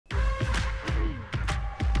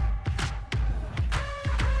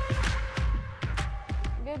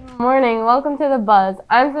Morning, welcome to The Buzz.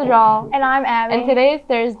 I'm Sajal. And I'm Abby. And today is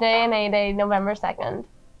Thursday and A-Day, November 2nd.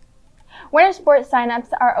 Winter sports signups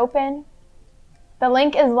are open. The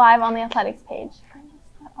link is live on the athletics page.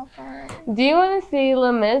 Do you want to see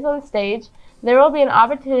Les Mis on stage? There will be an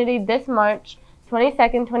opportunity this March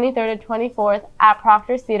 22nd, 23rd, and 24th at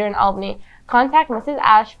Proctor's Theater in Albany. Contact Mrs.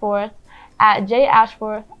 Ashforth at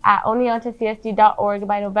jashforth@oneontacsd.org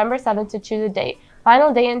by November 7th to choose a date.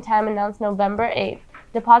 Final date and time announced November 8th.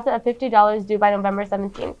 Deposit of $50 due by November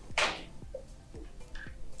 17th.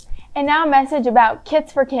 And now a message about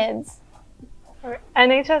Kits for Kids.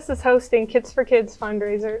 NHS is hosting Kits for Kids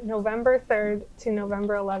fundraiser November 3rd to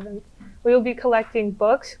November 11th. We will be collecting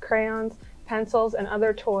books, crayons, pencils, and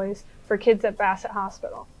other toys for kids at Bassett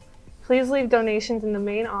Hospital. Please leave donations in the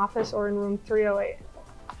main office or in room 308.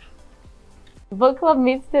 Book club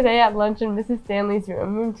meets today at lunch in Mrs. Stanley's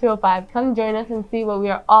room 205. Come join us and see what we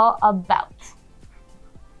are all about.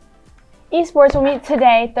 Esports will meet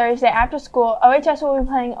today, Thursday, after school. OHS will be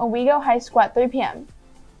playing Owego High School at 3 p.m.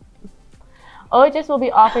 OHS will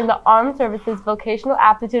be offering the Armed Services Vocational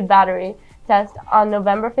Aptitude Battery Test on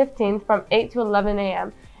November 15th from 8 to 11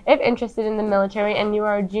 a.m. If interested in the military and you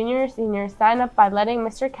are a junior or senior, sign up by letting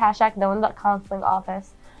Mr. Kashak know in the counseling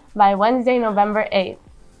office by Wednesday, November 8th.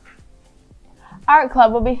 Art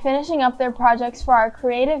Club will be finishing up their projects from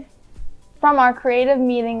our creative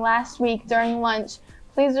meeting last week during lunch.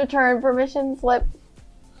 Please return permission slip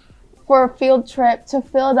for a field trip to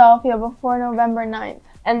Philadelphia before November 9th.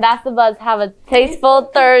 And that's The Buzz. Have a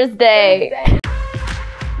tasteful Thursday.